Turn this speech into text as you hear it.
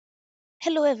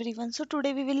Hello everyone. So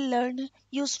today we will learn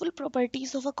useful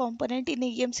properties of a component in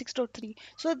AEM 6.3.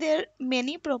 So there are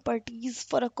many properties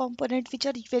for a component which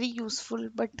are very useful,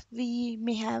 but we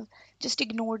may have just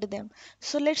ignored them.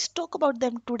 So let's talk about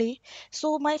them today.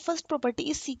 So my first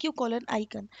property is CQ colon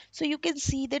icon. So you can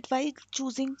see that while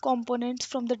choosing components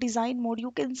from the design mode, you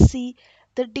can see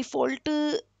the default,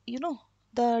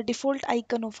 the default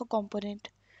icon of a component.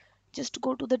 Just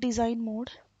go to the design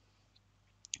mode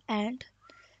and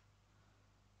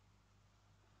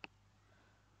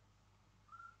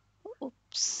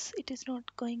oops, it is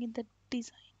not going in the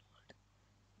design.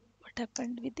 What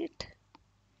happened with it?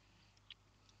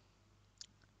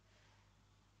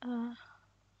 uh,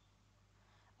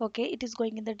 okay, it is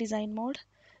going in the design mode.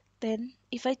 Then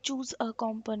if I choose a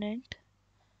component,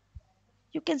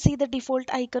 you can see the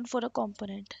default icon for a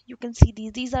component. You can see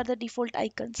these are the default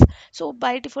icons. So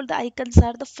by default the icons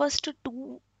are the first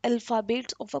two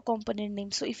alphabets of a component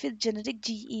name. So if it's generic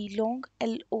GE, long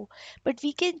LO, but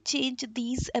we can change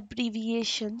these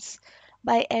abbreviations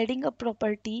by adding a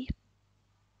property.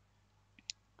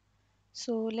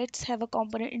 So let's have a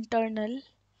component internal,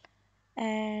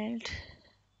 and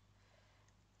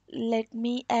let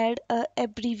me add a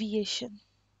abbreviation.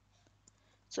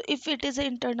 So if it is an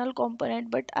internal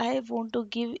component, but I want to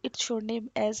give its short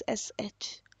name as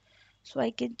SH, so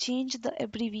I can change the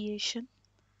abbreviation.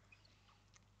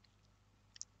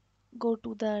 Go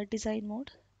to the design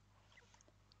mode.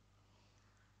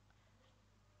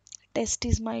 Test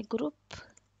is my group,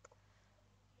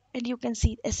 and you can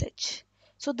see SH.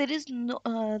 So there is no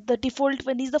the default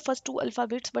one is the first two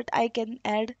alphabets, but I can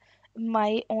add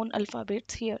my own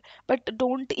alphabets here. But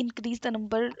don't increase the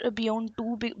number beyond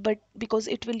two, but because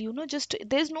it will, just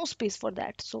there's no space for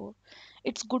that. So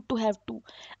it's good to have two.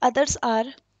 Others are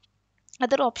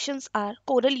Other options are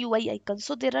Coral UI icons.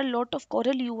 So there are a lot of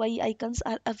Coral UI icons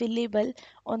are available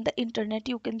on the internet.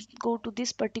 You can go to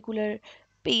this particular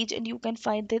page and you can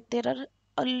find that there are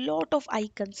a lot of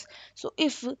icons. So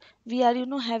if we are,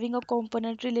 having a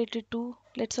component related to,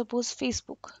 let's suppose,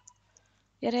 Facebook,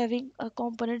 we are having a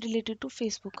component related to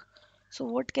Facebook. So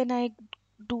what can I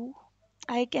do?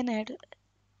 I can add,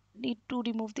 need to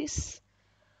remove this.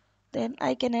 Then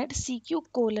I can add CQ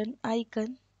colon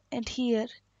icon, and here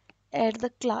add the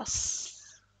class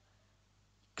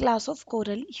of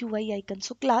Coral UI icon.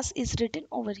 So class is written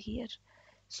over here.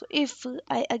 So if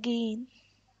I again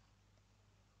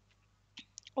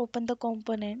open the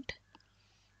component,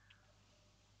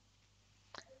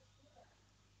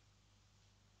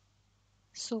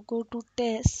 so go to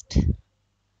test,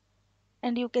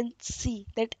 and you can see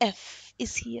that F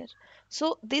is here.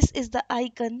 So this is the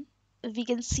icon we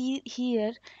can see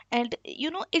here, and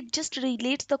it just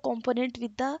relates the component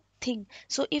with the thing.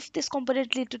 So if this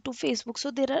component related to Facebook, so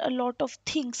there are a lot of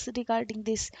things regarding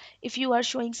this. If you are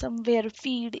showing somewhere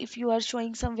feed, if you are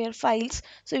showing somewhere files,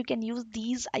 so you can use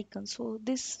these icons. So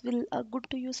this will good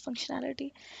to use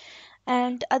functionality.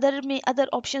 And other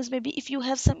options may be if you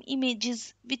have some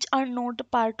images which are not a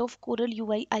part of Coral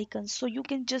UI icons, so you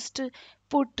can just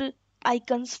put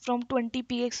icons from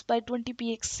 20px by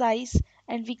 20px size,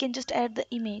 and we can just add the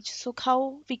image. So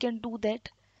how we can do that?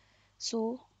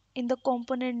 So in the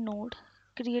component node,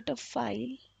 create a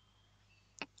file.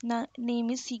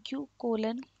 Name is CQ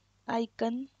colon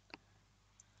icon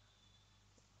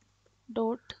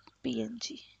dot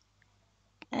png,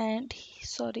 and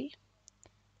sorry,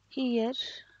 here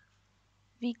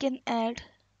we can add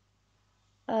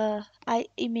I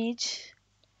image.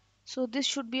 So this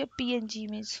should be a PNG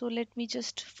image. So let me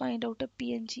just find out a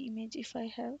PNG image if I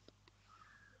have.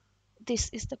 This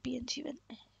is the PNG one.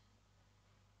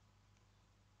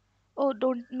 Oh,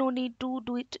 don't no need to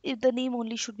do it. If the name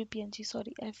only should be PNG.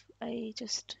 Sorry, I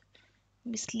just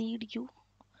mislead you.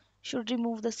 Should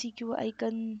remove the CQ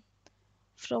icon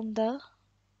from the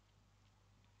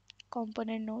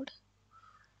component node.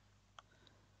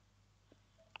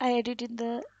 I added in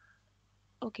the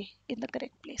in the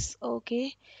correct place.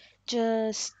 Okay,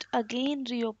 just again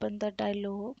reopen the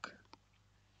dialog.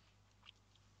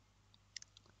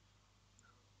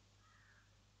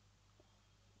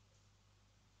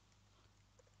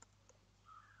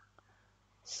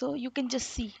 So you can just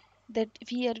see that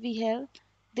here we have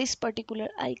this particular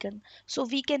icon. So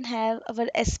we can have our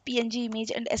SPNG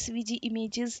image and SVG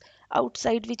images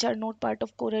outside which are not part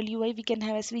of Coral UI. We can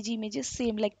have SVG images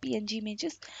same like PNG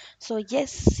images. So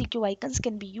yes, CQ icons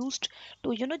can be used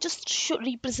to just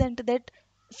represent that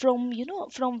from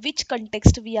from which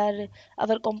context we are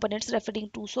our components referring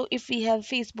to. So if we have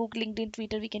Facebook, LinkedIn,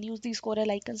 Twitter, we can use these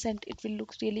Coral icons and it will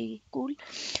look really cool.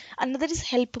 Another is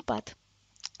help path.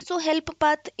 So help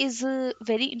path is a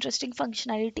very interesting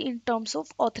functionality in terms of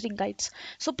authoring guides.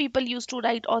 So people used to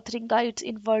write authoring guides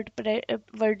in Word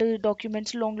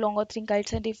documents, long authoring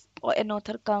guides, and if an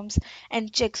author comes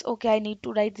and checks, okay, I need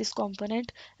to write this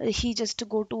component, he just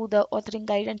go to the authoring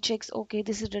guide and checks, okay,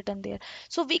 this is written there.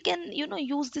 So we can,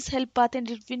 use this help path, and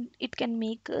it can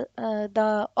make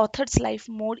the author's life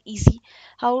more easy.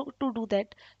 How to do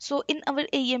that? So in our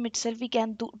AEM itself, we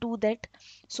can do that.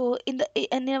 So in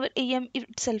our am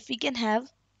itself we can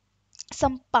have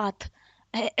some path,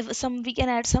 some we can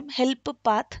add some help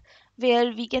path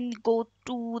where we can go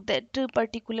to that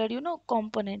particular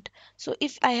component. So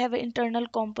if I have an internal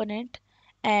component,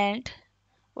 and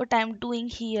what I'm doing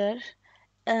here,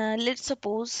 let's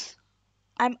suppose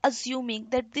I'm assuming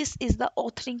that this is the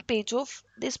authoring page of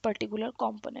this particular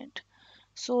component.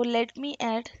 So let me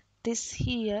add this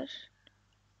here.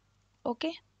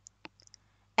 Okay,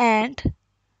 and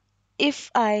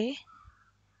if I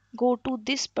go to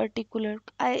this particular,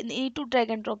 I need to drag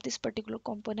and drop this particular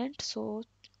component, so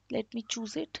let me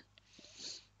choose it.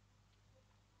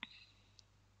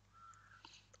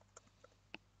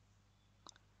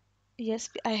 Yes,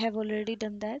 I have already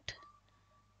done that.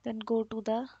 Then go to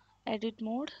the edit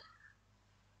mode,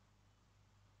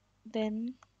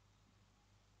 then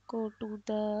go to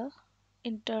the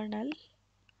internal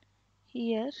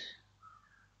here.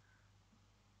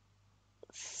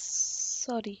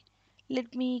 Sorry,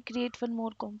 let me create one more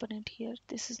component here.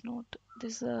 This is not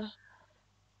this uh,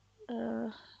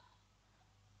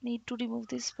 need to remove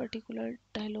this particular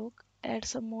dialog, add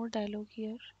some more dialog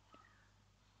here.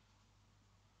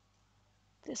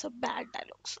 There's a bad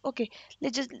dialogues. Okay,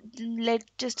 let's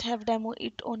just have demo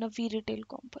it on a vretail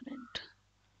component,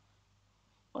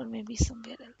 or maybe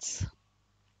somewhere else.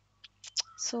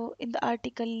 So in the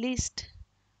article list,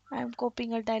 I am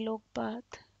copying a dialog path.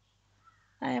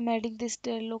 I am adding this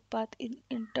dialog path in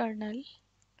internal,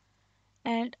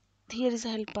 and here is a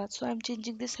help path. So I'm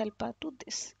changing this help path to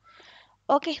this.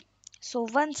 Okay. So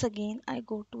once again, I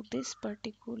go to this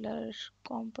particular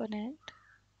component,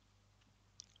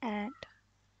 and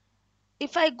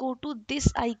if I go to this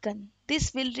icon,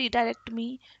 this will redirect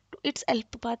me to its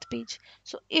help path page.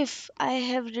 So if I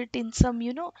have written some,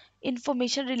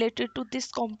 information related to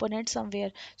this component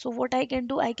somewhere, so what I can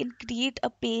do, I can create a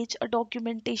page, a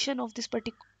documentation of this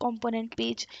particular component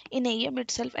page in AEM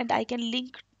itself, and I can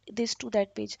link this to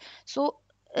that page. So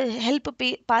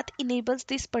path enables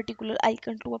this particular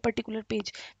icon to a particular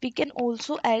page. We can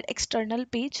also add external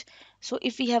page. So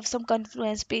if we have some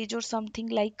confluence page or something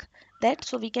like that,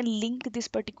 so we can link this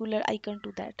particular icon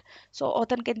to that. So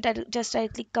author can just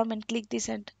directly come and click this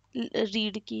and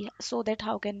read key, so that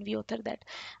how can we author that.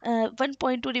 One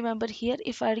point to remember here,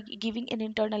 if are giving an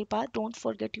internal path, don't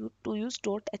forget you to use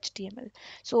 .html.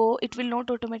 So it will not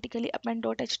automatically append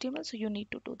 .html, so you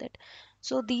need to do that.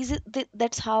 So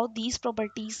that's how these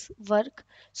properties work.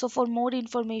 So for more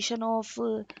information of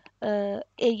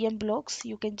AEM blocks,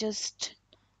 you can just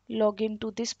log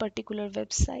into this particular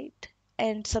website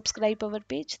and subscribe our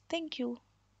page. Thank you.